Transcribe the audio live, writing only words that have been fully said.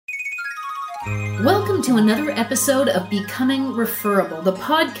Welcome to another episode of Becoming Referable, the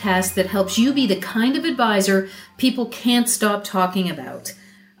podcast that helps you be the kind of advisor people can't stop talking about.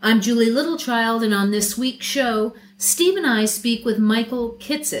 I'm Julie Littlechild, and on this week's show, Steve and I speak with Michael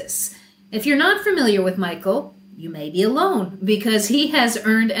Kitces. If you're not familiar with Michael, you may be alone, because he has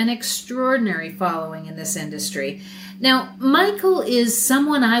earned an extraordinary following in this industry. Now, Michael is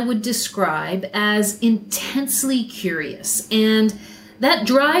someone I would describe as intensely curious, and that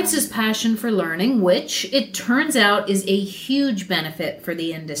drives his passion for learning, which, it turns out, is a huge benefit for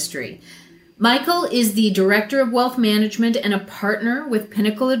the industry. Michael is the Director of Wealth Management and a partner with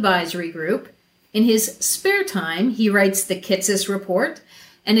Pinnacle Advisory Group. In his spare time, he writes the Kitces Report,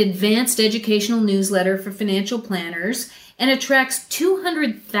 an advanced educational newsletter for financial planners, and attracts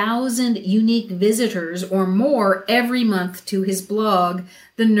 200,000 unique visitors or more every month to his blog,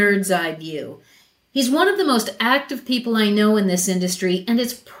 The Nerd's Eye View. He's one of the most active people I know in this industry, and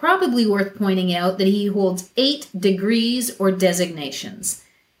it's probably worth pointing out that he holds 8 degrees or designations.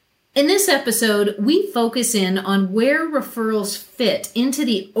 In this episode, we focus in on where referrals fit into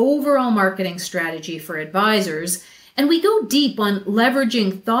the overall marketing strategy for advisors, and we go deep on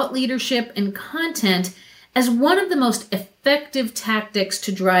leveraging thought leadership and content as one of the most effective tactics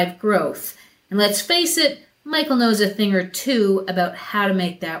to drive growth. And let's face it, Michael knows a thing or two about how to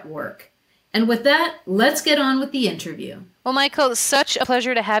make that work. And with that, let's get on with the interview. Well, Michael, it's such a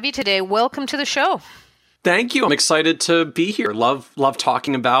pleasure to have you today. Welcome to the show. Thank you. I'm excited to be here. Love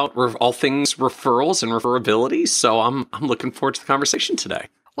talking about all things referrals and referability. So I'm looking forward to the conversation today.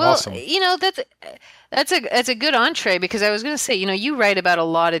 Well, awesome. That's a good entree, because I was going to say, you write about a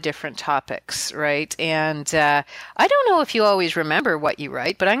lot of different topics, right? And I don't know if you always remember what you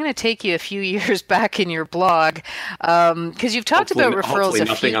write, but I'm going to take you a few years back in your blog, because you've talked about referrals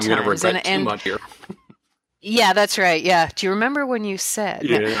a few times. I'm going to regret too much here. Yeah, that's right. Yeah. Do you remember when you said?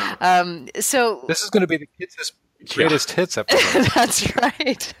 Yeah. So this is going to be the kids' greatest hits episode. That's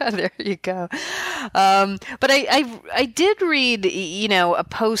right. There you go. But I did read, a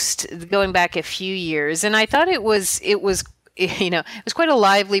post going back a few years, and I thought it was quite a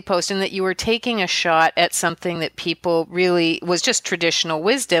lively post, in that you were taking a shot at something that people really was just traditional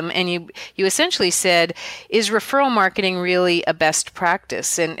wisdom. And you essentially said, is referral marketing really a best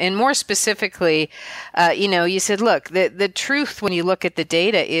practice? And more specifically, you said, look, the truth when you look at the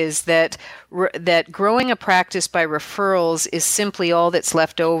data is that growing a practice by referrals is simply all that's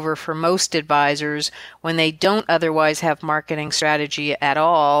left over for most advisors when they don't otherwise have marketing strategy at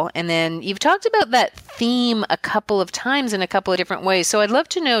all. And then you've talked about that theme a couple of times in a couple of different ways. So I'd love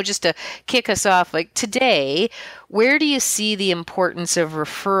to know, just to kick us off, like today, where do you see the importance of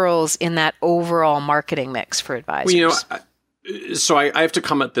referrals in that overall marketing mix for advisors? Well, so I have to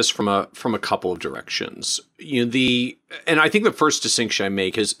come at this from a couple of directions. And I think the first distinction I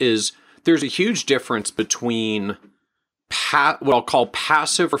make is there's a huge difference between what I'll call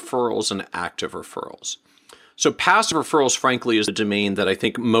passive referrals and active referrals. So passive referrals, frankly, is a domain that I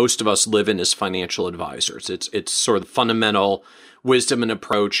think most of us live in as financial advisors. It's sort of the fundamental wisdom and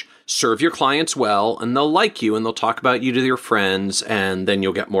approach. Serve your clients well, and they'll like you, and they'll talk about you to their friends, and then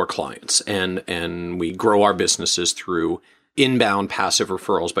you'll get more clients. And we grow our businesses through inbound passive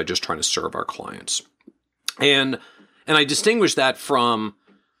referrals by just trying to serve our clients. And I distinguish that from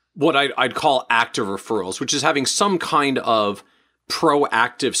what I'd call active referrals, which is having some kind of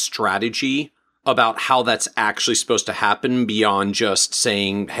proactive strategy about how that's actually supposed to happen beyond just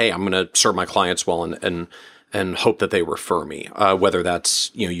saying, hey, I'm going to serve my clients well and hope that they refer me. Whether that's,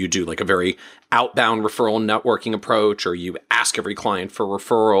 you do like a very outbound referral networking approach, or you ask every client for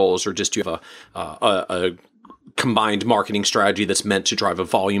referrals, or just you have a combined marketing strategy that's meant to drive a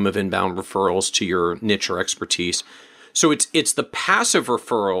volume of inbound referrals to your niche or expertise. So it's the passive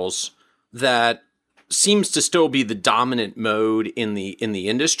referrals that seems to still be the dominant mode in the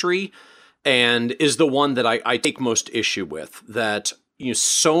industry, and is the one that I take most issue with. That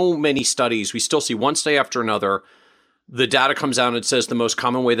so many studies, we still see one study after another, the data comes out and says the most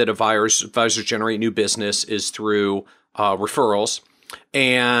common way that advisors generate new business is through referrals.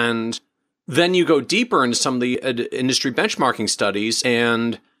 And then you go deeper into some of the industry benchmarking studies,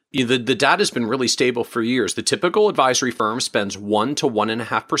 and the data has been really stable for years. The typical advisory firm spends 1 to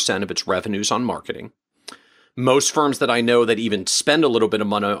 1.5% of its revenues on marketing. Most firms that I know that even spend a little bit of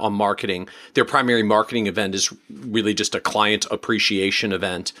money on marketing, their primary marketing event is really just a client appreciation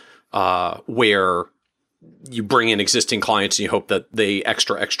event, where you bring in existing clients and you hope that they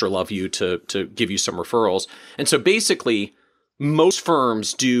extra love you to give you some referrals. And so basically, most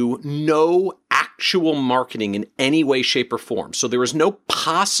firms do no actual marketing in any way, shape, or form. So there is no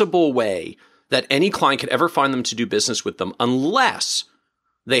possible way that any client could ever find them to do business with them unless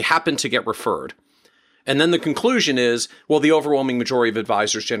they happen to get referred. And then the conclusion is, well, the overwhelming majority of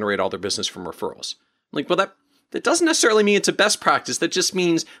advisors generate all their business from referrals. Like, well, that doesn't necessarily mean it's a best practice. That just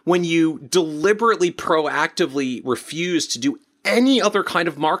means when you deliberately, proactively refuse to do any other kind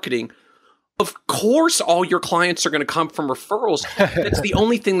of marketing, of course, all your clients are going to come from referrals. That's the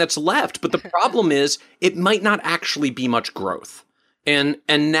only thing that's left. But the problem is it might not actually be much growth. And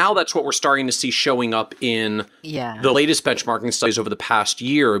now that's what we're starting to see showing up in the latest benchmarking studies over the past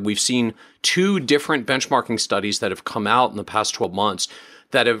year. We've seen 2 different benchmarking studies that have come out in the past 12 months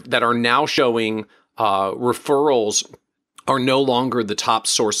that are now showing referrals are no longer the top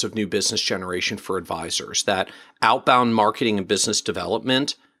source of new business generation for advisors, that outbound marketing and business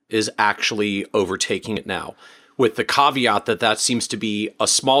development is actually overtaking it now, with the caveat that seems to be a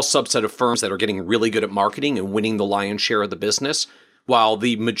small subset of firms that are getting really good at marketing and winning the lion's share of the business, while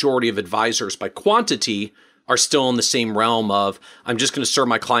the majority of advisors by quantity are still in the same realm of, I'm just going to serve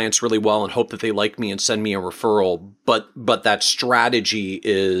my clients really well and hope that they like me and send me a referral. But that strategy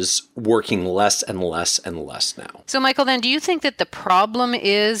is working less and less and less now. So, Michael, then do you think that the problem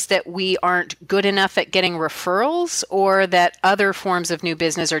is that we aren't good enough at getting referrals, or that other forms of new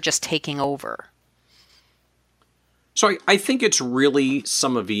business are just taking over? So I think it's really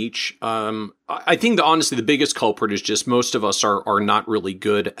some of each. I think honestly the biggest culprit is just most of us are not really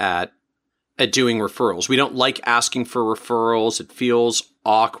good at doing referrals. We don't like asking for referrals. It feels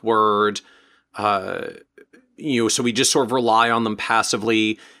awkward. So we just sort of rely on them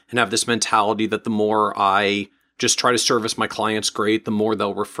passively and have this mentality that the more I just try to service my clients great, the more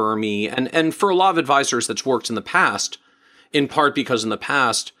they'll refer me. And for a lot of advisors, that's worked in the past, in part because in the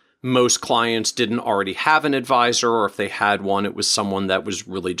past, most clients didn't already have an advisor, or if they had one, it was someone that was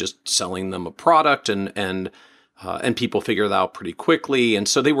really just selling them a product, and people figured that out pretty quickly. And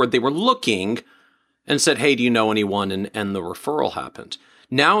so they were looking and said, hey, do you know anyone? And the referral happened.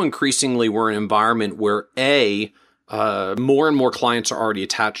 Now, increasingly, we're in an environment where more and more clients are already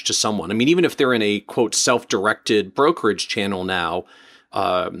attached to someone. I mean, even if they're in a, quote, self-directed brokerage channel now,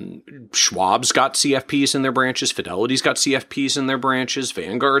 Schwab's got CFPs in their branches. Fidelity's got CFPs in their branches.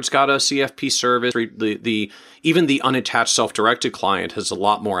 Vanguard's got a CFP service. Even the unattached self-directed client has a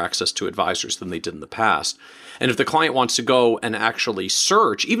lot more access to advisors than they did in the past. And if the client wants to go and actually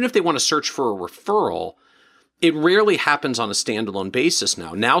search, even if they want to search for a referral, it rarely happens on a standalone basis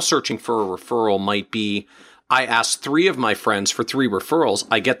now. Now searching for a referral might be, I ask 3 of my friends for 3 referrals.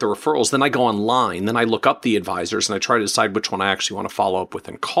 I get the referrals. Then I go online. Then I look up the advisors and I try to decide which one I actually want to follow up with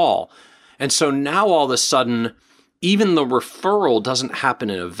and call. And so now all of a sudden, even the referral doesn't happen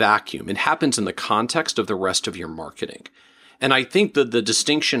in a vacuum. It happens in the context of the rest of your marketing. And I think that the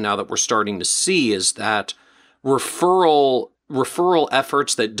distinction now that we're starting to see is that referral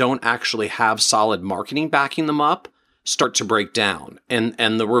efforts that don't actually have solid marketing backing them up start to break down. And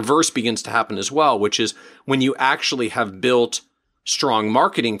the reverse begins to happen as well, which is when you actually have built strong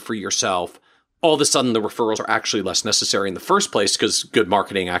marketing for yourself, all of a sudden the referrals are actually less necessary in the first place, because good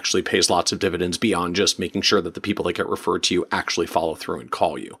marketing actually pays lots of dividends beyond just making sure that the people that get referred to you actually follow through and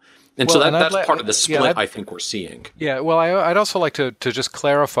call you. And so that's part of the split I think we're seeing. Yeah, well, I'd also like to just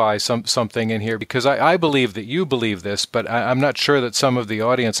clarify something in here, because I believe that you believe this, but I'm not sure that some of the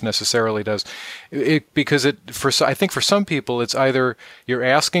audience necessarily does. I think for some people, it's either you're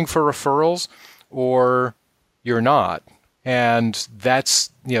asking for referrals or you're not. And that's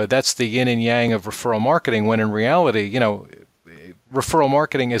the yin and yang of referral marketing, when in reality, referral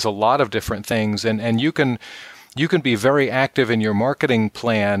marketing is a lot of different things, and you can be very active in your marketing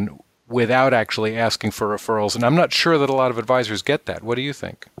plan without actually asking for referrals. And I'm not sure that a lot of advisors get that. What do you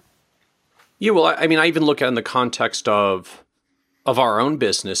think? Yeah, well, I mean, I even look at it in the context of our own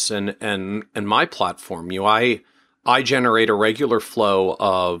business and my platform. I generate a regular flow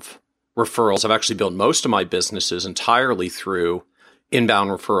of referrals. I've actually built most of my businesses entirely through inbound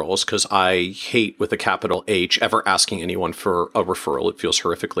referrals, because I hate, with a capital H, ever asking anyone for a referral. It feels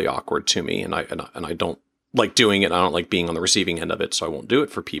horrifically awkward to me, and I don't like doing it. I don't like being on the receiving end of it, so I won't do it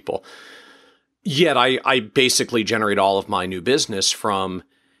for people. Yet I basically generate all of my new business from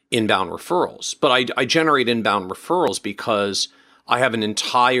inbound referrals. But I generate inbound referrals because I have an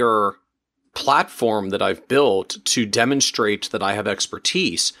entire platform that I've built to demonstrate that I have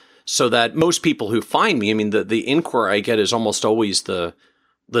expertise, so that most people who find me, I mean, the inquiry I get is almost always the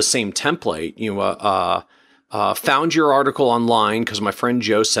same template. Found your article online because my friend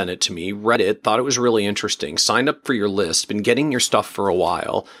Joe sent it to me, read it, thought it was really interesting, signed up for your list, been getting your stuff for a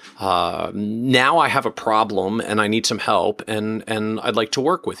while. Now I have a problem and I need some help, and I'd like to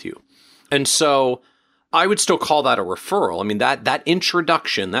work with you. And so I would still call that a referral. I mean, that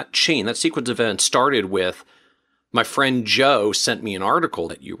introduction, that chain, that sequence of events started with my friend Joe sent me an article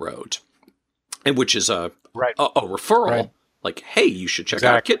that you wrote, and which is a referral. Right. Like, hey, you should check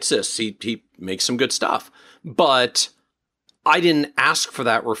out KitSys. He makes some good stuff. But I didn't ask for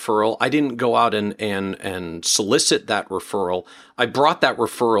that referral. I didn't go out and solicit that referral. I brought that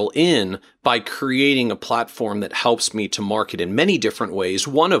referral in by creating a platform that helps me to market in many different ways,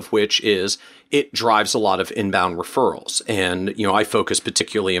 one of which is it drives a lot of inbound referrals. And, I focus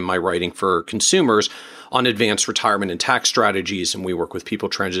particularly in my writing for consumers on advanced retirement and tax strategies. And we work with people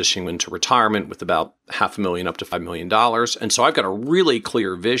transitioning into retirement with about $500,000 up to $5 million. And so I've got a really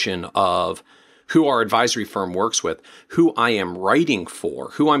clear vision of who our advisory firm works with, who I am writing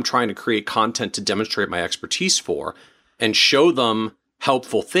for, who I'm trying to create content to demonstrate my expertise for, and show them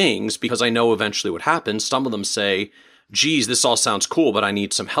helpful things, because I know eventually what happens. Some of them say, geez, this all sounds cool, but I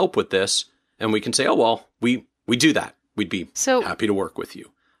need some help with this. And we can say, oh, well, we do that. We'd be happy to work with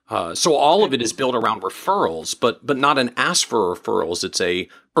you. So all of it is built around referrals, but not an ask for referrals. It's a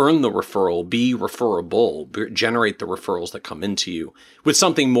earn the referral, be referable, generate the referrals that come into you with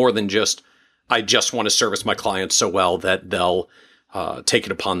something more than just, I just want to service my clients so well that they'll take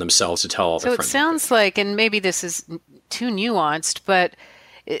it upon themselves to tell all their friends. So it sounds like, and maybe this is too nuanced, but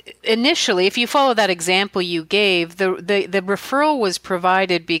initially, if you follow that example you gave, the referral was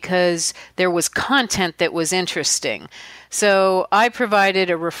provided because there was content that was interesting. So I provided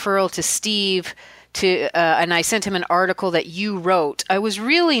a referral to Steve and I sent him an article that you wrote. I was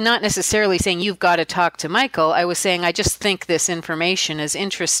really not necessarily saying you've got to talk to Michael. I was saying I just think this information is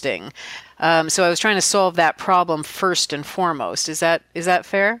interesting. So I was trying to solve that problem first and foremost. Is that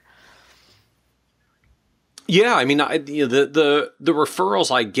fair? Yeah, I mean, the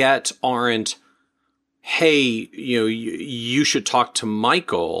referrals I get aren't, hey, you should talk to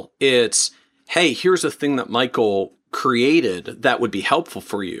Michael. It's, hey, here's a thing that Michael created that would be helpful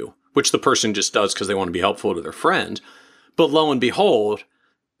for you, which the person just does because they want to be helpful to their friend. But lo and behold,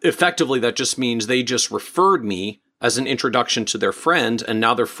 effectively, that just means they just referred me as an introduction to their friend, and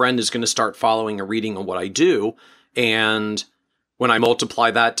now their friend is going to start following and reading on what I do. And when I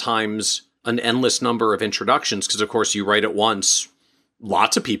multiply that times an endless number of introductions, because of course you write it once,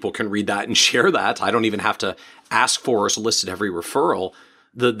 lots of people can read that and share that. I don't even have to ask for or solicit every referral.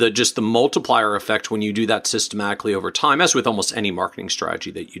 The multiplier effect when you do that systematically over time, as with almost any marketing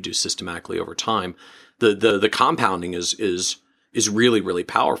strategy that you do systematically over time, the compounding is really, really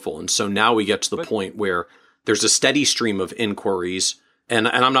powerful. And so now we get to the point where there's a steady stream of inquiries, and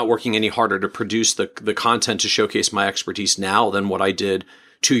I'm not working any harder to produce the content to showcase my expertise now than what I did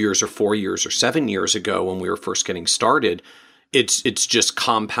 2 years or 4 years or 7 years ago when we were first getting started. It's just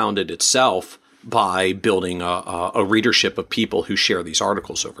compounded itself by building a readership of people who share these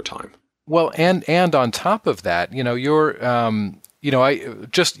articles over time. Well, and on top of that, you're, you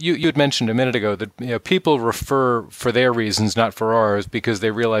had mentioned a minute ago that people refer for their reasons, not for ours, because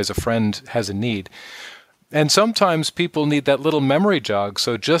they realize a friend has a need. And sometimes people need that little memory jog.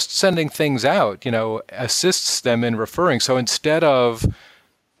 So just sending things out, assists them in referring. So instead of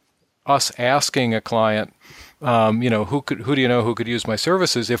us asking a client, who do you know who could use my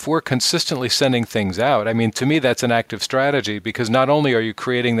services? If we're consistently sending things out, I mean, to me, that's an active strategy, because not only are you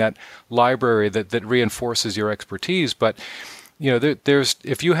creating that library that reinforces your expertise, but there's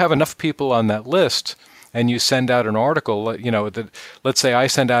if you have enough people on that list and you send out an article, let's say I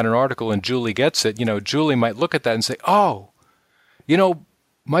send out an article and Julie gets it, Julie might look at that and say, oh,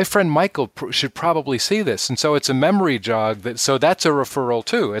 my friend Michael should probably see this. And so it's a memory jog so that's a referral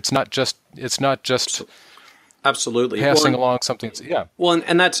too. It's not just absolutely passing along something. Yeah. Well,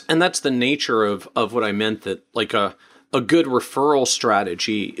 and that's the nature of what I meant, that like a good referral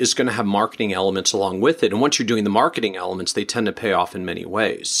strategy is going to have marketing elements along with it. And once you're doing the marketing elements, they tend to pay off in many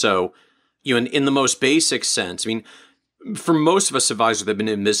ways. So, in the most basic sense, I mean, for most of us advisors that have been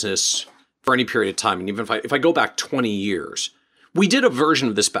in business for any period of time, and even if I go back 20 years, we did a version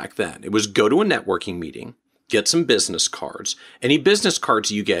of this back then. It was go to a networking meeting, get some business cards. Any business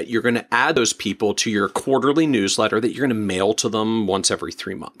cards you get, you're going to add those people to your quarterly newsletter that you're going to mail to them once every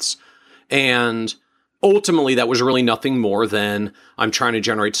 3 months. And ultimately, that was really nothing more than I'm trying to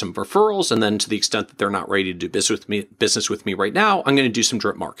generate some referrals. And then to the extent that they're not ready to do business with me right now, I'm going to do some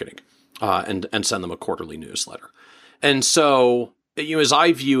drip marketing and send them a quarterly newsletter. And so, as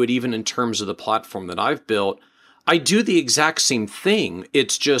I view it, even in terms of the platform that I've built, I do the exact same thing.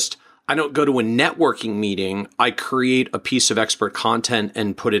 It's just, I don't go to a networking meeting. I create a piece of expert content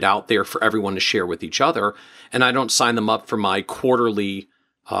and put it out there for everyone to share with each other. And I don't sign them up for my quarterly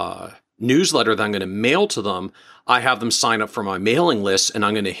newsletter that I'm going to mail to them. I have them sign up for my mailing list, and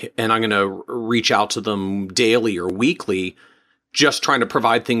I'm going to reach out to them daily or weekly just trying to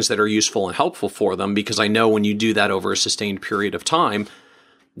provide things that are useful and helpful for them, because I know when you do that over a sustained period of time,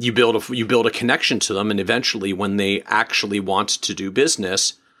 you build a connection to them, and eventually when they actually want to do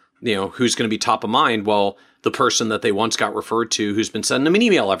business, who's going to be top of mind? Well, the person that they once got referred to, who's been sending them an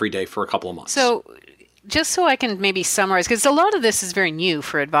email every day for a couple of months. So just so I can maybe summarize, because a lot of this is very new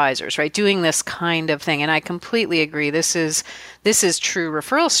for advisors, right? Doing this kind of thing. And I completely agree. This is true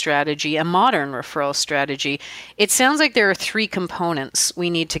referral strategy, a modern referral strategy. It sounds like there are 3 components we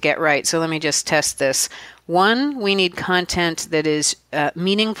need to get right. So let me just test this. 1, we need content that is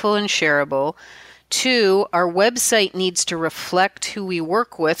meaningful and shareable. 2, our website needs to reflect who we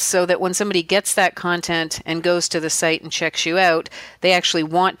work with so that when somebody gets that content and goes to the site and checks you out, they actually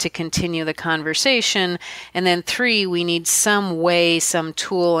want to continue the conversation. And then 3, we need some way, some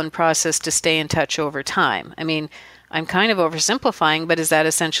tool and process to stay in touch over time. I mean, I'm kind of oversimplifying, but is that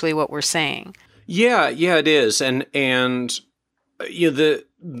essentially what we're saying? Yeah, it is. And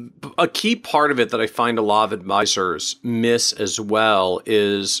a key part of it that I find a lot of advisors miss as well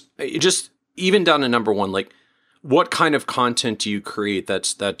is just even down to number 1, like, what kind of content do you create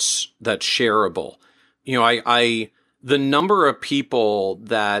that's shareable? The number of people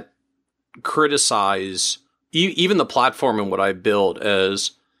that criticize even the platform and what I build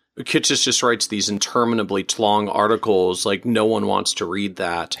as Kitces just writes these interminably long articles, like no one wants to read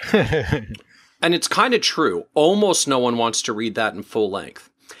that. And it's kind of true. Almost no one wants to read that in full length.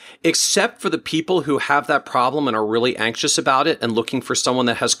 Except for the people who have that problem and are really anxious about it and looking for someone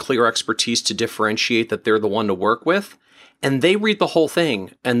that has clear expertise to differentiate that they're the one to work with. And they read the whole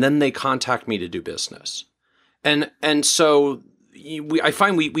thing, and then they contact me to do business. And so I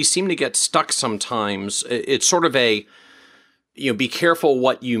find we seem to get stuck sometimes. It's sort of a, be careful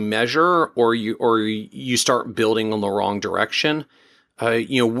what you measure, or you start building in the wrong direction.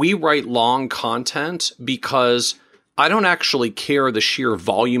 We write long content because I don't actually care the sheer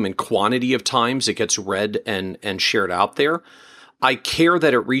volume and quantity of times it gets read and shared out there. I care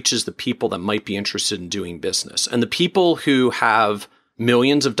that it reaches the people that might be interested in doing business. And the people who have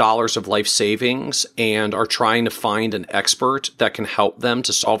millions of dollars of life savings and are trying to find an expert that can help them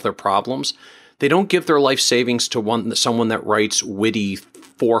to solve their problems, they don't give their life savings to someone that writes witty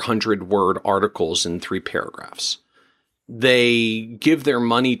 400-word articles in 3 paragraphs. They give their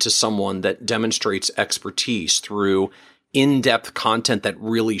money to someone that demonstrates expertise through in-depth content that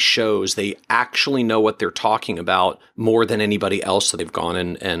really shows they actually know what they're talking about more than anybody else that they've gone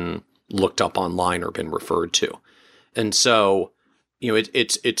and looked up online or been referred to. And so,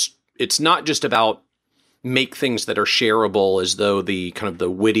 it's not just about make things that are shareable as though the kind of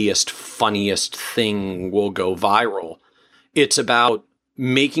the wittiest, funniest thing will go viral. It's about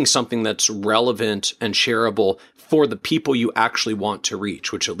making something that's relevant and shareable for the people you actually want to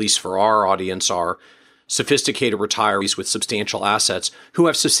reach, which at least for our audience are sophisticated retirees with substantial assets who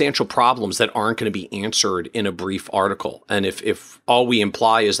have substantial problems that aren't going to be answered in a brief article. And if all we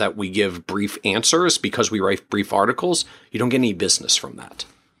imply is that we give brief answers because we write brief articles, you don't get any business from that.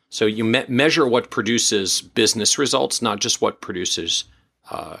 So you measure what produces business results, not just what produces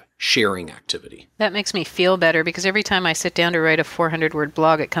sharing activity. That makes me feel better because every time I sit down to write a 400-word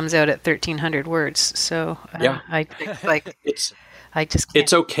blog, it comes out at 1,300 words. So I just can't.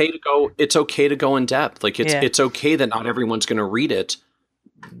 It's okay to go. It's okay to go in depth. Like it's okay that not everyone's going to read it,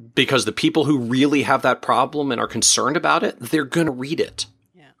 because the people who really have that problem and are concerned about it, they're going to read it,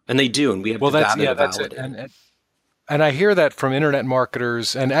 and they do. And we have that's it. And I hear that from internet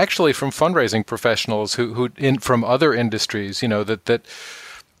marketers and actually from fundraising professionals who from other industries.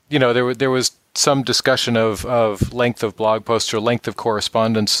 There was some discussion of length of blog posts or length of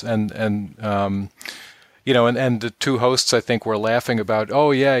correspondence, and the 2 hosts I think were laughing about,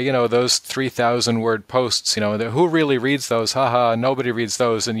 those 3,000 word posts, who really reads those? Haha, nobody reads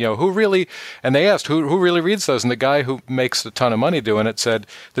those. And who really? And they asked who really reads those, and the guy who makes a ton of money doing it said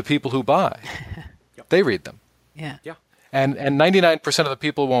the people who buy, they read them. Yeah. And 99% of the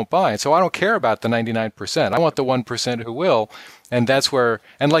people won't buy. So I don't care about the 99%. I want the 1% who will. And that's where,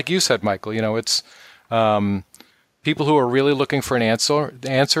 and like you said, Michael, it's people who are really looking for an answer.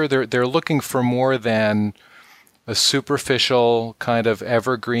 They're looking for more than a superficial kind of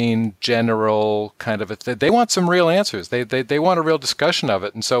evergreen general kind of they want some real answers. They want a real discussion of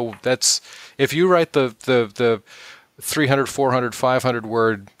it. And so that's, if you write the 300, 400, 500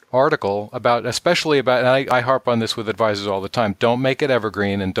 word article especially about, and I harp on this with advisors all the time, don't make it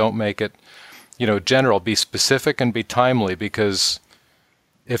evergreen and don't make it, general. Be specific and be timely, because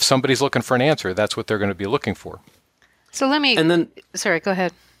if somebody's looking for an answer, that's what they're going to be looking for. So sorry, go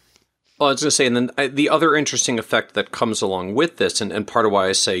ahead. Well, I was going to say, and then the other interesting effect that comes along with this, and part of why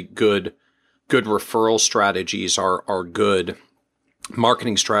I say good referral strategies are good,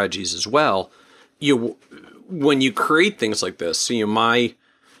 marketing strategies as well. When you create things like this,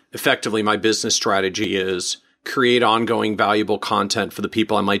 effectively my business strategy is create ongoing valuable content for the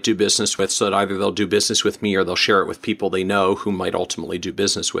people I might do business with, so that either they'll do business with me or they'll share it with people they know who might ultimately do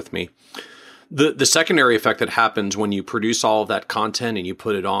business with me. The secondary effect that happens when you produce all of that content and you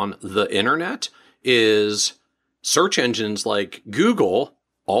put it on the internet is search engines like Google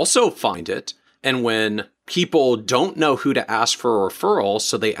also find it. And when people don't know who to ask for a referral,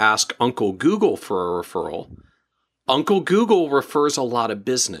 so they ask Uncle Google for a referral, Uncle Google refers a lot of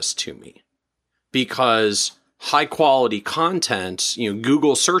business to me because high quality content,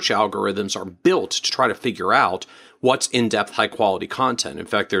 Google search algorithms are built to try to figure out what's in-depth, high-quality content. In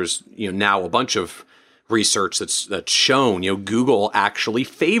fact, there's now a bunch of research that's shown Google actually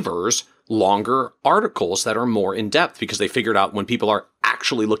favors longer articles that are more in-depth because they figured out when people are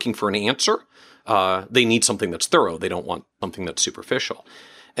actually looking for an answer, they need something that's thorough. They don't want something that's superficial.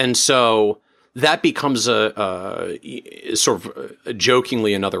 And so that becomes a sort of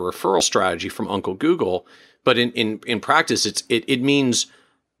jokingly another referral strategy from Uncle Google. But in practice, it means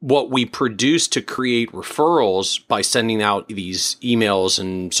what we produce to create referrals by sending out these emails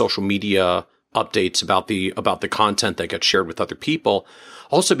and social media updates about the content that gets shared with other people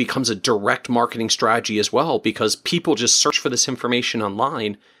also becomes a direct marketing strategy as well, because people just search for this information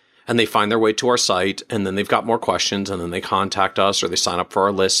online and they find their way to our site, and then they've got more questions, and then they contact us or they sign up for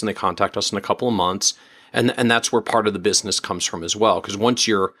our list and they contact us in a couple of months. And that's where part of the business comes from as well. Because once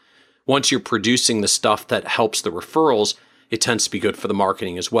you're producing the stuff that helps the referrals, it tends to be good for the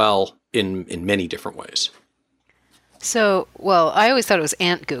marketing as well in many different ways. So, well, I always thought it was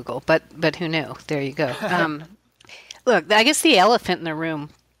Ant Google, but who knew? There you go. Look, I guess the elephant in the room,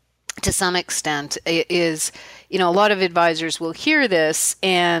 to some extent, is a lot of advisors will hear this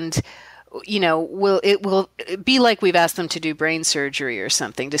and it will be like we've asked them to do brain surgery or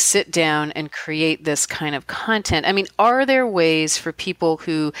something, to sit down and create this kind of content. I mean, are there ways for people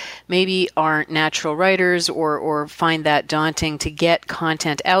who maybe aren't natural writers or find that daunting to get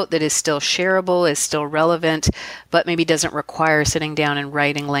content out that is still shareable, is still relevant, but maybe doesn't require sitting down and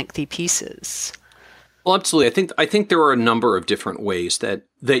writing lengthy pieces? Well, absolutely. I think there are a number of different ways that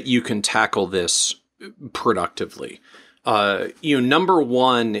you can tackle this productively. Number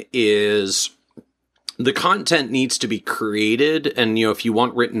one is the content needs to be created. And, if you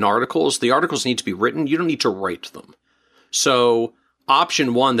want written articles, the articles need to be written. You don't need to write them. So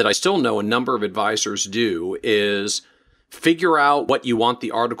option one that I still know a number of advisors do is figure out what you want the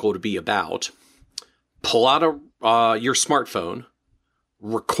article to be about, pull out your smartphone,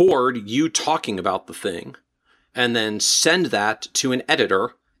 record you talking about the thing, and then send that to an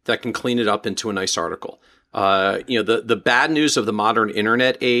editor that can clean it up into a nice article. The bad news of the modern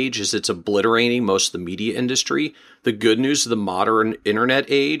internet age is it's obliterating most of the media industry. The good news of the modern internet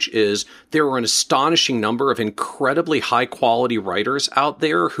age is there are an astonishing number of incredibly high quality writers out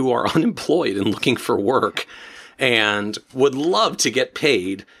there who are unemployed and looking for work and would love to get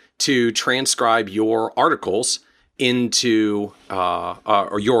paid to transcribe your articles into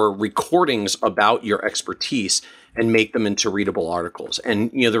or your recordings about your expertise and make them into readable articles.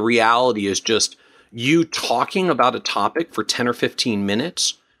 And the reality is just you talking about a topic for 10 or 15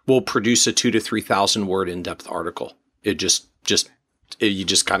 minutes will produce a 2,000 to 3,000 word in-depth article. You just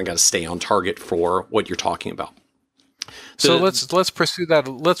kind of got to stay on target for what you're talking about. So let's pursue that.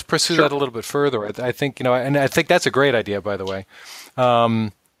 Let's pursue that a little bit further. I think and I think that's a great idea, by the way.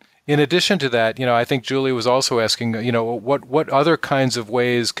 In addition to that, I think Julie was also asking, what other kinds of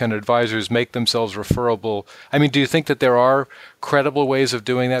ways can advisors make themselves referable? I mean, do you think that there are credible ways of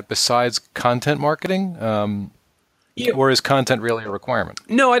doing that besides content marketing? Or is content really a requirement?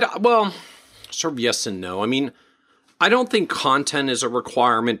 No, sort of yes and no. I mean, I don't think content is a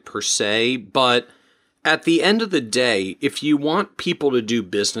requirement per se, but at the end of the day, if you want people to do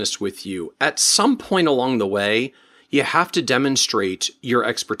business with you, at some point along the way, you have to demonstrate your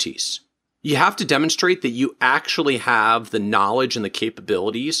expertise. You have to demonstrate that you actually have the knowledge and the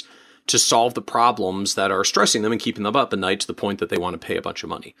capabilities to solve the problems that are stressing them and keeping them up at night to the point that they want to pay a bunch of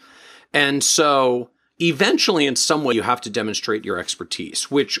money. And so eventually, in some way, you have to demonstrate your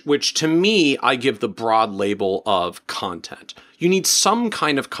expertise, which to me, I give the broad label of content. You need some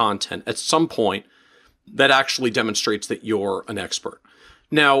kind of content at some point that actually demonstrates that you're an expert.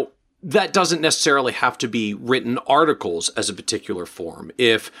 Now, that doesn't necessarily have to be written articles as a particular form.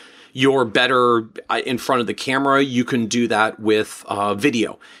 If you're better in front of the camera, you can do that with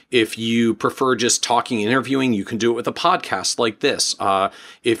video. If you prefer just talking and interviewing, you can do it with a podcast like this.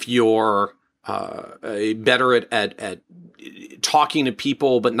 If you're better at talking to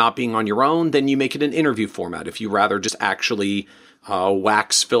people but not being on your own, then you make it an interview format. If you rather just actually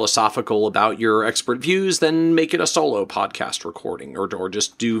wax philosophical about your expert views, then make it a solo podcast recording or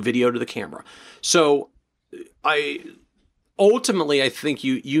just do video to the camera. So I think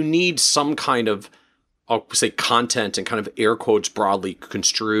you need some kind of, I'll say, content and kind of air quotes broadly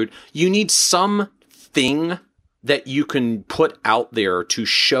construed. You need something that you can put out there to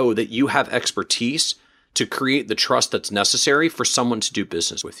show that you have expertise to create the trust that's necessary for someone to do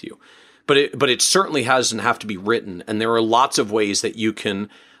business with you. But it certainly doesn't have to be written. And there are lots of ways that you can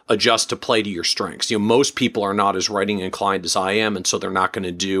adjust to play to your strengths. Most people are not as writing inclined as I am, and so they're not going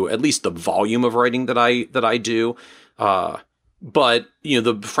to do at least the volume of writing that I do. But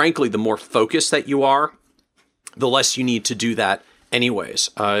frankly, the more focused that you are, the less you need to do that anyways.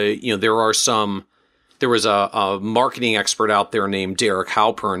 There was a marketing expert out there named Derek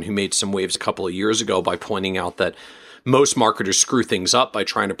Halpern who made some waves a couple of years ago by pointing out that most marketers screw things up by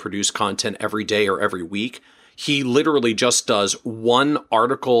trying to produce content every day or every week. He literally just does one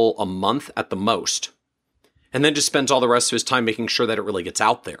article a month at the most, and then just spends all the rest of his time making sure that it really gets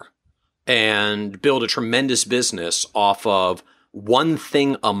out there and build a tremendous business off of one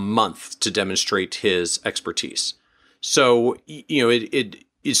thing a month to demonstrate his expertise. So, it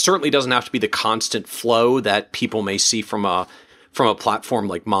certainly doesn't have to be the constant flow that people may see from a platform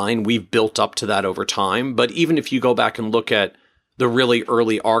like mine. We've built up to that over time. But even if you go back and look at the really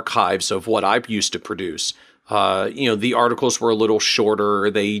early archives of what I used to produce, the articles were a little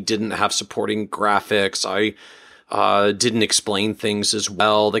shorter. They didn't have supporting graphics. I didn't explain things as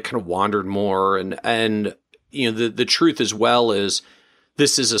well. They kind of wandered more. And the truth as well is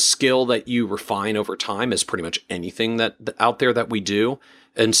this is a skill that you refine over time, as pretty much anything that out there that we do.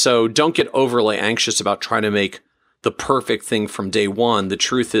 And so don't get overly anxious about trying to make the perfect thing from day one. The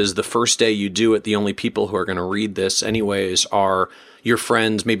truth is, the first day you do it, the only people who are going to read this anyways are your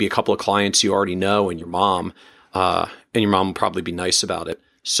friends, maybe a couple of clients you already know, and your mom. And your mom will probably be nice about it.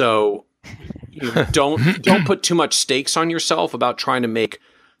 So don't put too much stakes on yourself about trying to make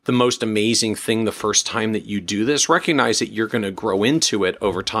the most amazing thing the first time that you do this. Recognize that you're going to grow into it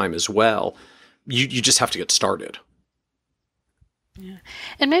over time as well. You just have to get started. Yeah.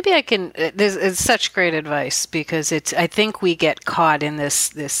 And maybe I can, it's such great advice, because I think we get caught in this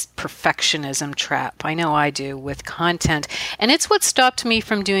perfectionism trap. I know I do with content, and it's what stopped me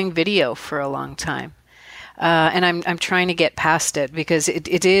from doing video for a long time. And I'm trying to get past it, because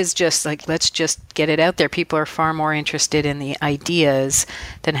it is just like, let's just get it out there. People are far more interested in the ideas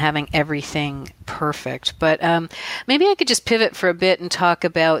than having everything perfect. But maybe I could just pivot for a bit and talk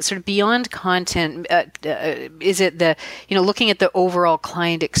about sort of beyond content. Is it looking at the overall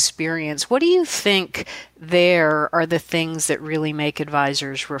client experience? What do you think there are the things that really make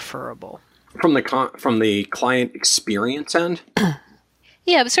advisors referable? From the client experience end?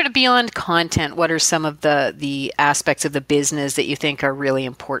 Yeah, but sort of beyond content, what are some of the aspects of the business that you think are really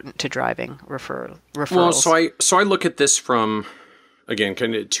important to driving referrals? Well, so I look at this from, again,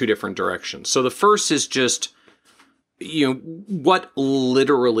 kind of two different directions. So the first is just, what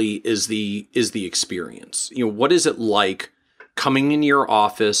literally is the experience? What is it like coming into your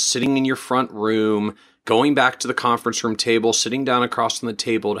office, sitting in your front room, going back to the conference room table, sitting down across from the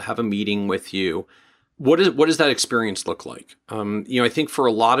table to have a meeting with you? What does that experience look like? I think for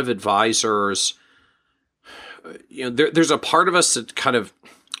a lot of advisors, there's a part of us that kind of,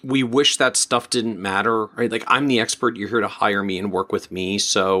 we wish that stuff didn't matter, right? Like, I'm the expert, you're here to hire me and work with me,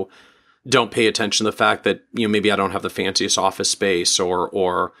 so don't pay attention to the fact that maybe I don't have the fanciest office space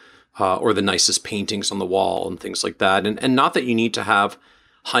or the nicest paintings on the wall and things like that. And not that you need to have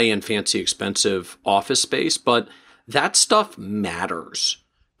high-end, fancy, expensive office space, but that stuff matters.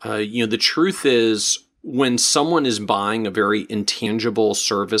 The truth is, when someone is buying a very intangible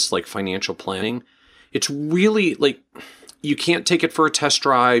service like financial planning, it's really like, you can't take it for a test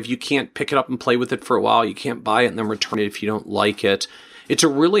drive. You can't pick it up and play with it for a while. You can't buy it and then return it if you don't like it. It's a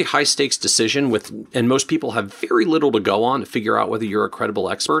really high stakes decision and most people have very little to go on to figure out whether you're a credible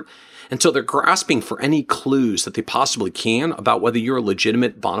expert. And so they're grasping for any clues that they possibly can about whether you're a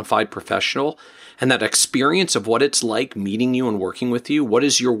legitimate, bona fide professional. And that experience of what it's like meeting you and working with you. What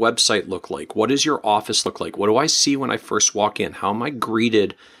does your website look like? What does your office look like? What do I see when I first walk in? How am I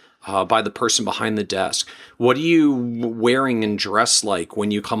greeted by the person behind the desk? What are you wearing and dressed like when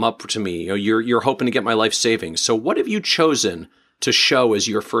you come up to me? You're hoping to get my life savings. So what have you chosen to show as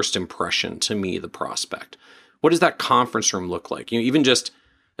your first impression to me, the prospect? What does that conference room look like? Even just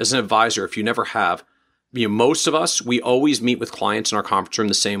as an advisor, if you never have, most of us, we always meet with clients in our conference room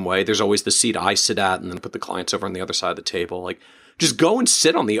the same way. There's always the seat I sit at and then put the clients over on the other side of the table. Like, just go and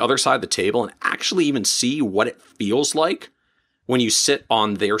sit on the other side of the table and actually even see what it feels like when you sit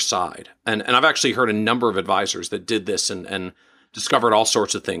on their side. And I've actually heard a number of advisors that did this and discovered all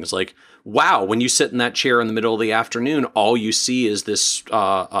sorts of things like, wow, when you sit in that chair in the middle of the afternoon, all you see is this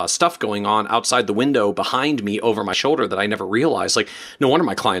stuff going on outside the window behind me over my shoulder that I never realized. Like, no wonder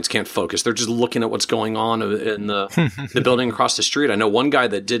my clients can't focus. They're just looking at what's going on in the building across the street. I know one guy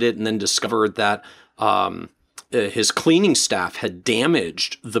that did it and then discovered that his cleaning staff had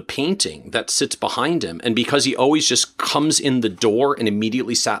damaged the painting that sits behind him. And because he always just comes in the door and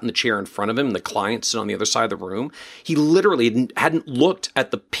immediately sat in the chair in front of him and the clients sit on the other side of the room, he literally hadn't looked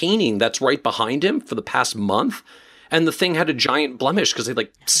at the painting that's right behind him for the past month. And the thing had a giant blemish because they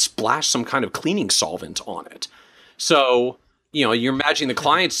like splashed some kind of cleaning solvent on it. So, you know, you're imagining the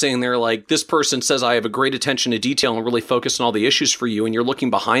client saying there like, this person says I have a great attention to detail and really focus on all the issues for you. And you're looking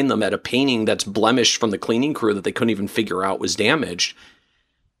behind them at a painting that's blemished from the cleaning crew that they couldn't even figure out was damaged.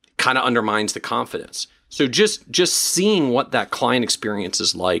 Kind of undermines the confidence. So just seeing what that client experience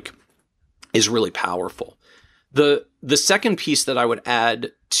is like is really powerful. The second piece that I would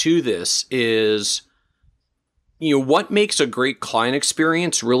add to this is, you know, what makes a great client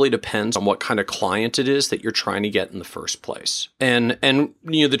experience really depends on what kind of client it is that you're trying to get in the first place. And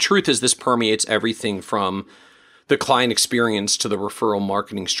you know, the truth is this permeates everything from the client experience to the referral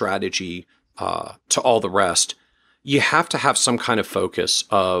marketing strategy to all the rest. You have to have some kind of focus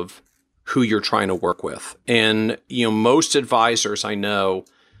of who you're trying to work with. And, you know, most advisors I know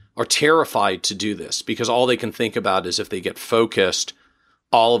are terrified to do this because all they can think about is if they get focused,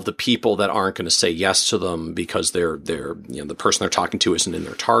 all of the people that aren't going to say yes to them because they're you know, the person they're talking to isn't in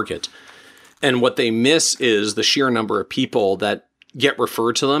their target. And what they miss is the sheer number of people that get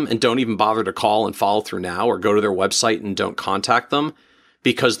referred to them and don't even bother to call and follow through now or go to their website and don't contact them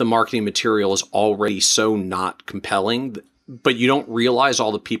because the marketing material is already so not compelling, but you don't realize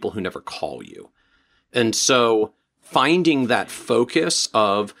all the people who never call you. And so finding that focus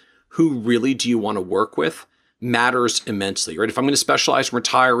of who really do you want to work with matters immensely, right? If I'm going to specialize in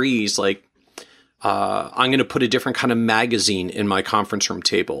retirees, like I'm going to put a different kind of magazine in my conference room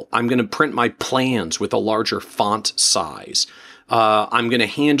table. I'm going to print my plans with a larger font size. I'm going to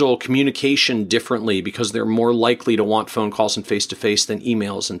handle communication differently because they're more likely to want phone calls and face-to-face than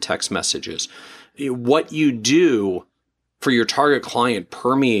emails and text messages. What you do for your target client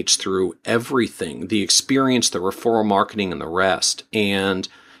permeates through everything, the experience, the referral marketing, and the rest. And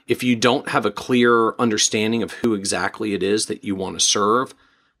if you don't have a clear understanding of who exactly it is that you want to serve,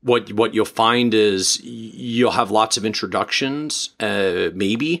 what you'll find is you'll have lots of introductions,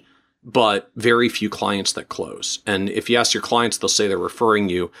 maybe, but very few clients that close. And if you ask your clients, they'll say they're referring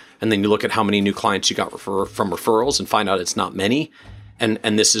you. And then you look at how many new clients you got from referrals and find out it's not many. And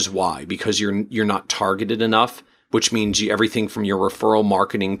this is why, because you're not targeted enough, which means everything from your referral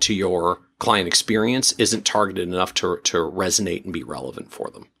marketing to your client experience isn't targeted enough to resonate and be relevant for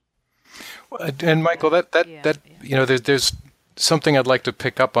them. And Michael, that you know, there's something I'd like to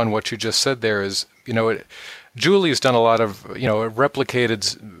pick up on what you just said there is, you know, Julie's done a lot of, you know,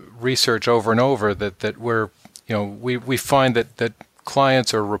 replicated research over and over that we're, you know, we find that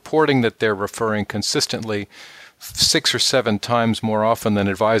clients are reporting that they're referring consistently 6 or 7 times more often than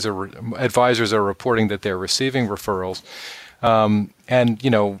advisors are reporting that they're receiving referrals. And, you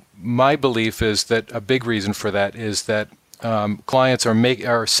know, my belief is that a big reason for that is that clients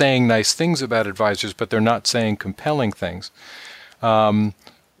are saying nice things about advisors, but they're not saying compelling things.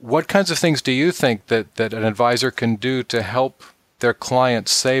 What kinds of things do you think that an advisor can do to help their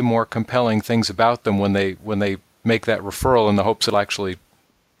clients say more compelling things about them when they make that referral in the hopes it'll actually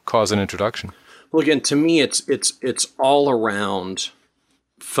cause an introduction? Well, again, to me, it's all around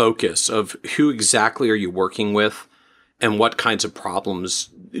focus of who exactly are you working with and what kinds of problems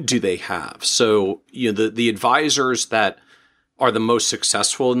do they have. So, you know, the advisors that are the most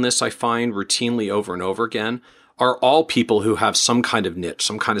successful in this, I find routinely over and over again, are all people who have some kind of niche,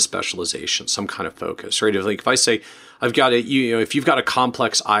 some kind of specialization, some kind of focus, right? Like if I say, I've got if you've got a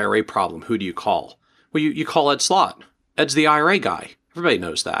complex IRA problem, who do you call? Well, you call Ed Slott. Ed's the IRA guy. Everybody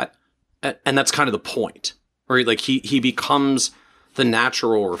knows that. And that's kind of the point, right? Like he becomes the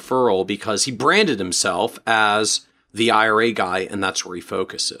natural referral because he branded himself as the IRA guy, and that's where he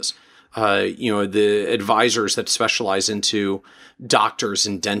focuses. You know, the advisors that specialize into doctors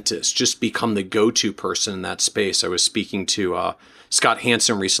and dentists just become the go-to person in that space. I was speaking to Scott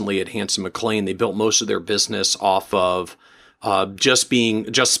Hansen recently at Hansen McLean. They built most of their business off of just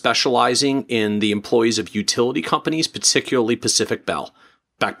specializing in the employees of utility companies, particularly Pacific Bell.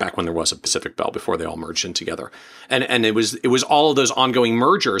 Back when there was a Pacific Bell before they all merged in together. And it was all of those ongoing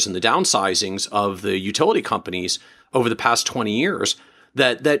mergers and the downsizings of the utility companies over the past 20 years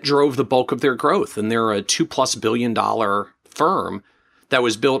that drove the bulk of their growth. And they're a $2+ billion firm that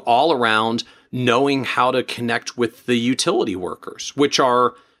was built all around knowing how to connect with the utility workers, which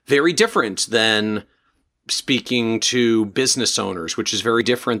are very different than speaking to business owners, which is very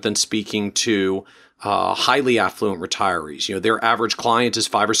different than speaking to highly affluent retirees. You know, their average client is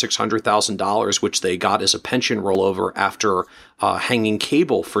 $500,000 or $600,000, which they got as a pension rollover after hanging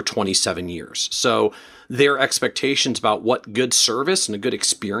cable for 27 years. So their expectations about what good service and a good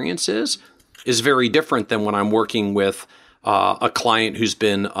experience is very different than when I'm working with a client who's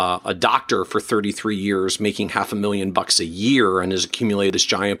been a doctor for 33 years, making $500,000 a year and has accumulated this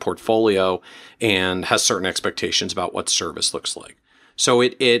giant portfolio and has certain expectations about what service looks like. So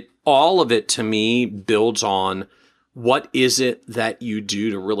it all of it to me builds on what is it that you do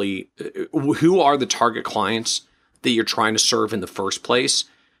to really, who are the target clients that you're trying to serve in the first place?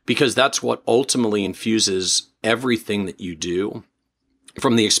 Because that's what ultimately infuses everything that you do,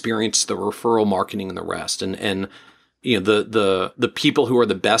 from the experience, the referral marketing, and the rest. And you know, the people who are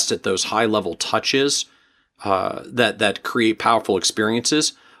the best at those high level touches that create powerful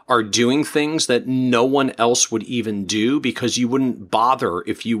experiences are doing things that no one else would even do, because you wouldn't bother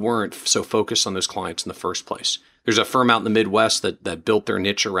if you weren't so focused on those clients in the first place. There's a firm out in the Midwest that built their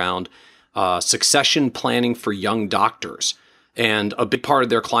niche around succession planning for young doctors. And a big part of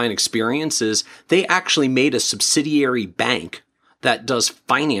their client experience is they actually made a subsidiary bank that does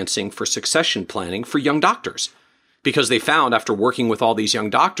financing for succession planning for young doctors. Because they found, after working with all these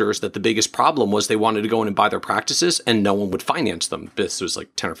young doctors, that the biggest problem was they wanted to go in and buy their practices and no one would finance them. This was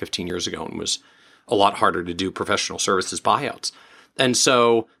like 10 or 15 years ago and was a lot harder to do professional services buyouts. And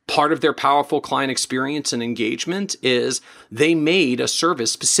so part of their powerful client experience and engagement is they made a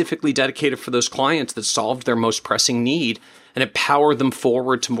service specifically dedicated for those clients that solved their most pressing need, and it powered them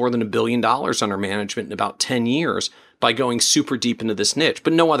forward to more than $1 billion under management in about 10 years by going super deep into this niche.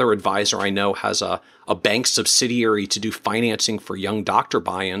 But no other advisor I know has a bank subsidiary to do financing for young doctor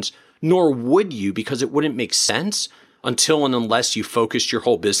buy-ins, nor would you, because it wouldn't make sense until and unless you focused your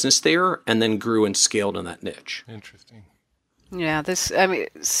whole business there and then grew and scaled in that niche. Interesting. Yeah,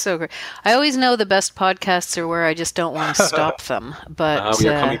 so great. I always know the best podcasts are where I just don't want to stop them. But we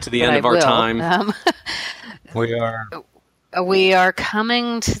are coming to the end of our time. We are. We are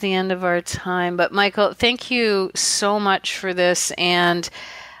coming to the end of our time. But Michael, thank you so much for this. And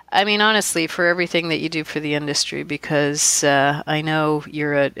I mean, honestly, for everything that you do for the industry, because I know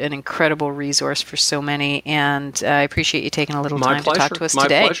you're an incredible resource for so many. And I appreciate you taking a little time to talk to us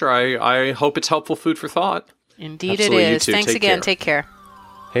today. My pleasure. I hope it's helpful food for thought. Indeed. Absolutely, it is. Thanks again. Take care.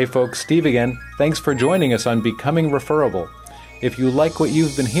 Hey folks, Steve again. Thanks for joining us on Becoming Referable. If you like what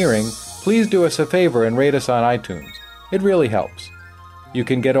you've been hearing, please do us a favor and rate us on iTunes. It really helps. You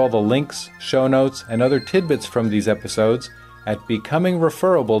can get all the links, show notes, and other tidbits from these episodes at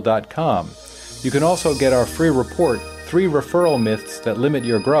becomingreferable.com. You can also get our free report, 3 Referral Myths That Limit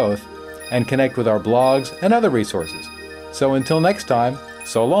Your Growth, and connect with our blogs and other resources. So until next time,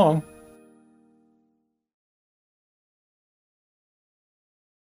 so long.